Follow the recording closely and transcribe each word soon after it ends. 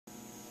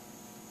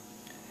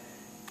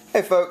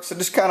Hey folks, I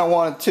just kind of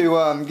wanted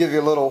to give you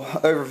a little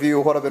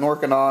overview of what I've been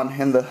working on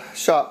in the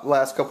shop the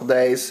last couple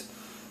days.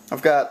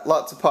 I've got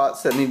lots of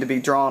pots that need to be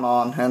drawn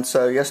on, and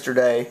so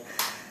yesterday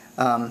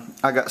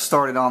I got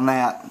started on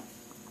that.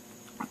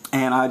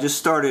 And I just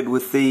started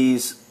with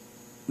these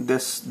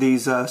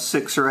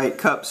 6 or 8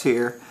 cups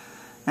here,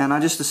 and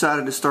I just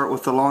decided to start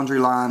with the Laundry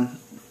Line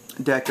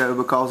Deco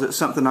because it's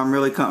something I'm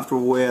really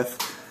comfortable with.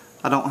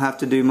 I don't have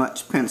to do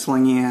much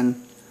penciling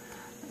in,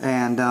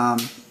 and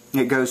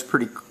it goes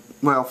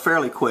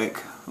fairly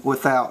quick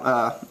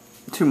without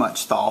too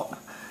much thought.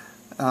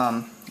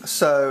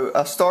 So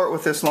I start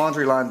with this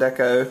Laundry Line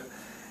Deco,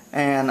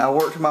 and I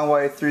worked my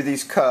way through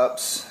these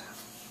cups.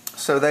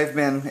 So they've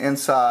been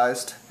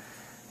incised,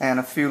 and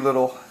a few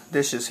little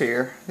dishes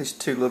here. These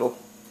two little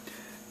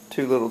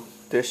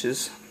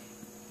dishes,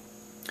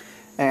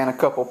 and a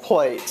couple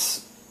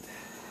plates.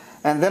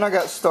 And then I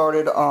got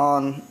started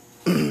on.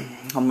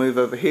 I'll move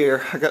over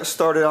here.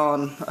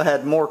 I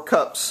had more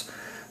cups.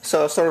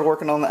 So I started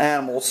working on the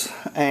animals,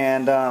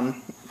 and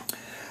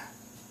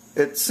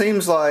it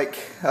seems like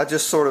I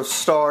just sort of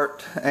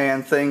start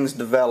and things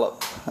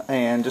develop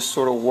and just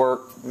sort of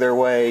work their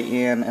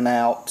way in and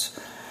out.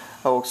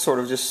 I will sort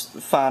of just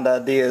find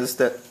ideas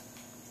that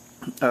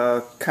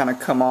kind of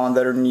come on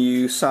that are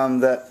new, some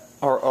that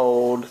are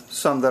old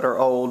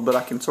but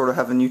I can sort of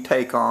have a new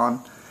take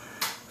on.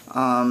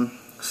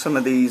 Some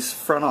of these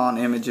front-on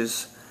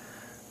images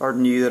are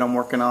new that I'm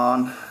working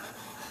on.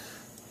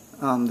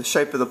 The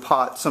shape of the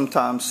pot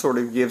sometimes sort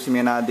of gives me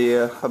an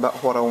idea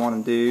about what I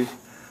want to do.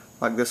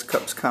 Like this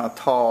cup's kind of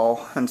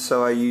tall, and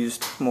so I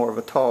used more of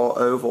a tall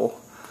oval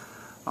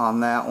on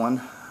that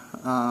one.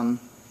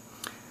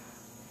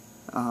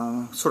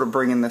 Sort of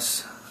bringing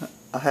this.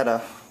 I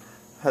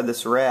had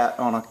this rat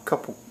on a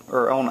cup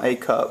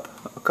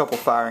a couple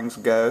firings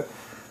ago,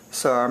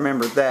 so I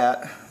remembered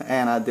that,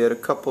 and I did a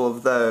couple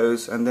of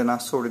those, and then I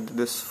sort of did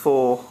this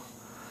full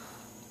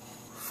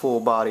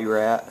body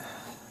rat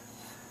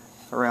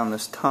around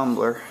this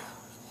tumbler.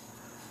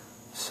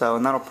 So,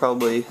 and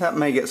that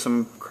may get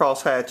some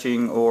cross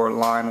hatching or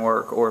line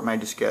work, or it may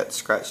just get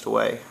scratched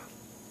away.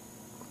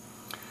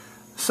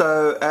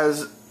 So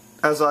as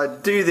I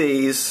do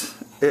these,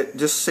 it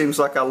just seems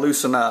like I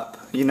loosen up.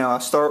 You know, I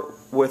start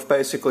with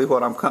basically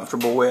what I'm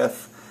comfortable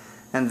with,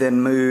 and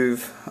then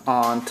move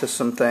on to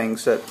some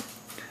things that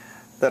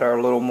are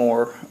a little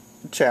more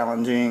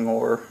challenging,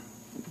 or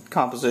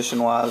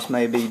composition wise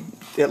maybe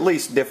at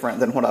least different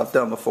than what I've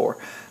done before.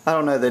 I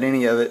don't know that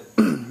any of it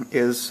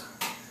is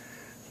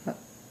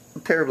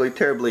terribly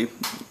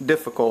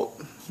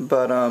difficult,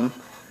 but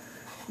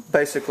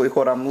basically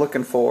what I'm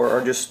looking for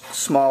are just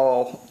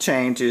small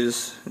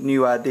changes,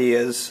 new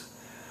ideas,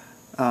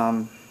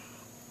 you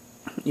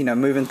know,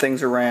 moving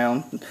things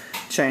around,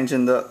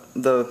 changing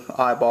the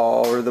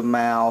eyeball or the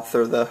mouth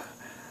or the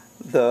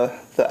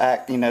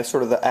act, you know,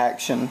 sort of the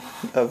action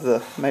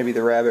of maybe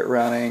the rabbit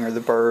running or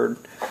the bird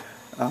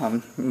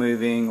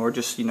moving, or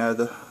just, you know,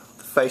 the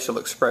facial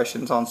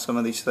expressions on some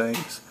of these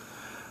things.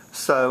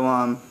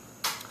 So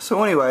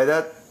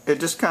anyway, it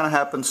just kind of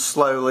happens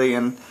slowly,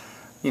 and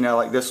you know,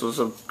 like this was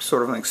a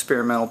sort of an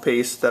experimental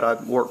piece that I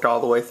worked all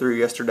the way through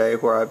yesterday,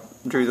 where I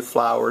drew the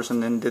flowers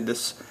and then did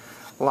this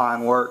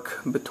line work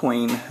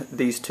between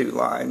these two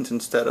lines.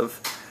 Instead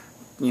of,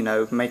 you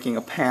know, making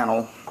a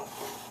panel,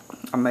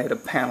 I made a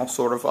panel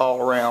sort of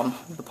all around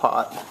the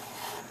pot.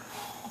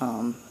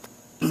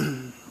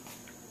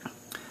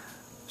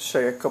 Show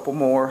you a couple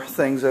more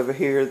things over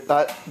here.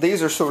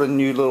 These are sort of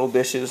new little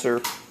dishes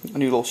or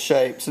new little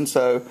shapes, and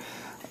so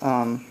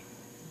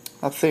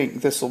I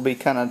think this will be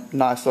kind of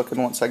nice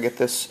looking once I get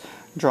this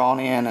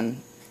drawn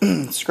in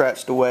and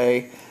scratched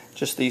away,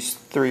 just these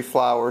 3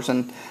 flowers.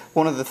 And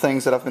one of the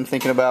things that I've been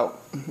thinking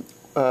about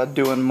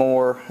doing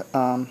more,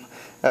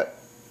 it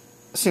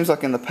seems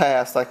like in the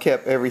past I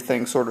kept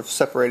everything sort of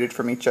separated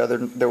from each other.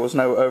 There was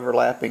no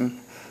overlapping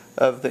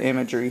of the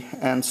imagery,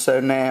 and so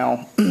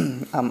now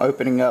I'm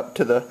opening up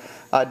to the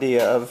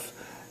idea of,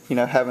 you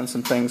know, having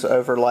some things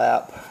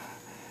overlap.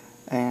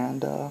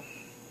 And I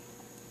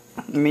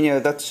mean, you know,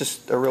 that's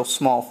just a real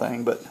small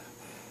thing, but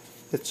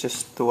it's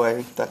just the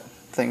way that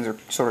things are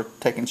sort of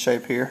taking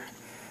shape here.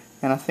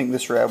 And I think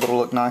this rabbit will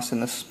look nice in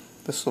this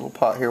little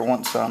pot here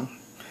once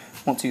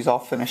he's all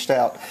finished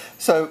out.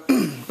 So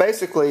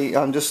basically,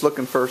 I'm just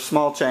looking for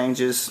small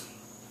changes,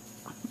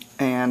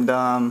 and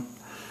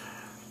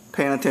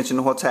paying attention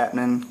to what's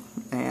happening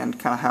and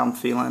kind of how I'm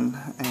feeling,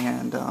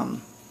 and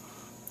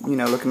you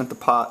know, looking at the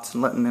pots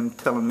and letting them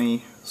telling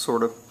me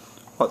sort of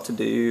what to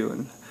do.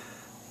 And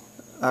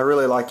I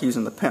really like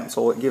using the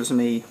pencil. It gives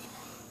me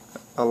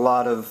a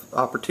lot of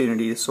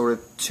opportunity to sort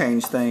of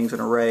change things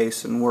and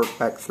erase and work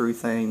back through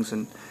things,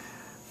 and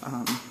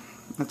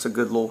that's a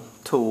good little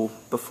tool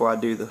before I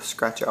do the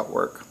scratch out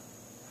work.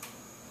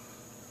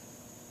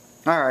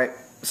 Alright,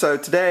 so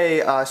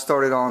today I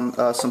started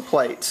on some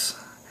plates,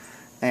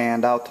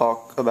 and I'll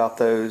talk about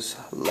those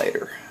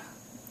later.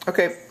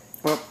 Okay,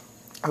 well,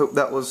 I hope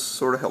that was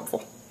sort of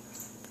helpful,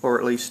 or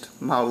at least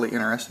mildly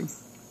interesting.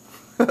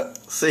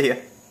 See ya.